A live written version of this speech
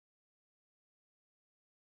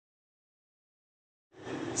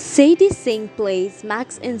Sadie Sink plays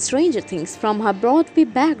Max in Stranger Things from her Broadway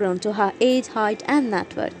background to her age, height, and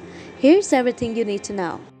net worth. Here's everything you need to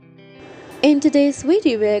know. In today's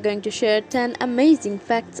video, we are going to share 10 amazing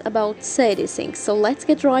facts about Sadie Sink. So let's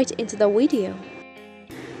get right into the video.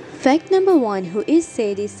 Fact number 1. Who is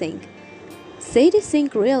Sadie Sink? Sadie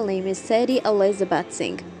Sink's real name is Sadie Elizabeth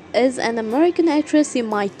Sink. Is an American actress. You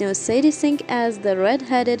might know Sadie Sink as the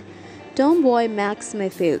red-headed tomboy Max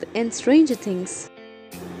Mayfield in Stranger Things.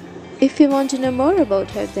 If you want to know more about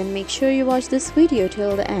her, then make sure you watch this video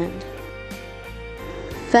till the end.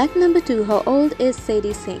 Fact number 2. How old is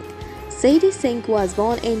Sadie Sink? Sadie Sink was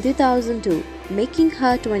born in 2002, making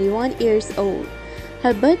her 21 years old.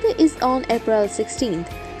 Her birthday is on April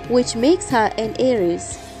 16th, which makes her an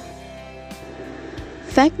Aries.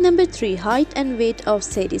 Fact number 3. Height and weight of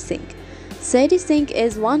Sadie Sink. Sadie Sink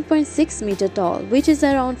is 1.6 meter tall, which is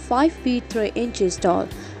around 5 feet 3 inches tall,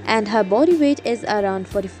 and her body weight is around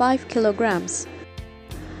 45 kilograms.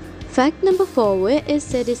 Fact number 4. Where is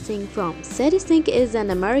Sadie Sink from? Sadie Sink is an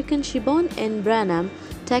American. She born in Branham,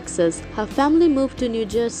 Texas. Her family moved to New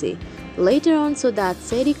Jersey later on so that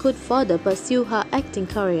Sadie could further pursue her acting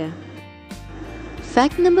career.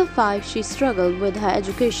 Fact number 5. She struggled with her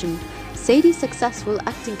education. Sadie's successful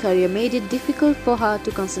acting career made it difficult for her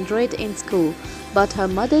to concentrate in school, but her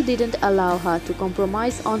mother didn't allow her to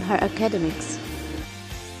compromise on her academics.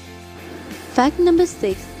 Fact number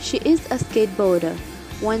 6. She is a skateboarder.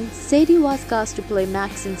 When Sadie was cast to play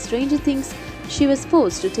Max in Stranger Things, she was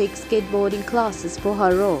forced to take skateboarding classes for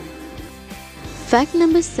her role. Fact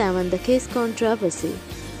number 7. The kiss controversy.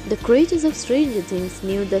 The creators of Stranger Things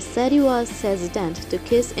knew that Sadie was hesitant to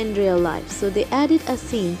kiss in real life, so they added a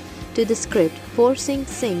scene to the script forcing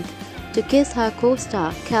Sink to kiss her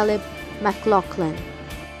co-star Caleb McLaughlin.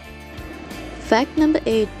 Fact number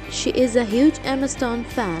 8. She is a huge Emma Stone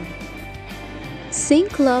fan.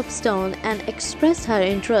 Sink loved Stone and expressed her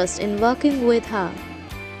interest in working with her.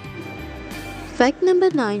 Fact number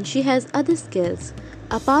 9. She has other skills.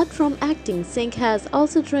 Apart from acting, Sink has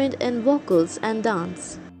also trained in vocals and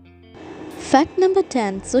dance. Fact number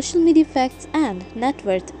 10. Social media facts and net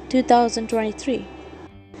worth 2023.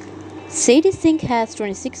 Sadie Sink has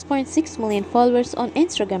 26.6 million followers on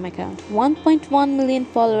Instagram account, 1.1 million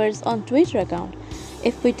followers on Twitter account.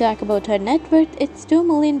 If we talk about her net worth, it's $2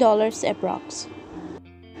 million approx.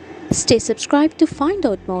 Stay subscribed to find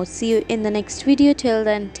out more. See you in the next video. Till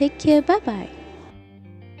then, take care. Bye bye.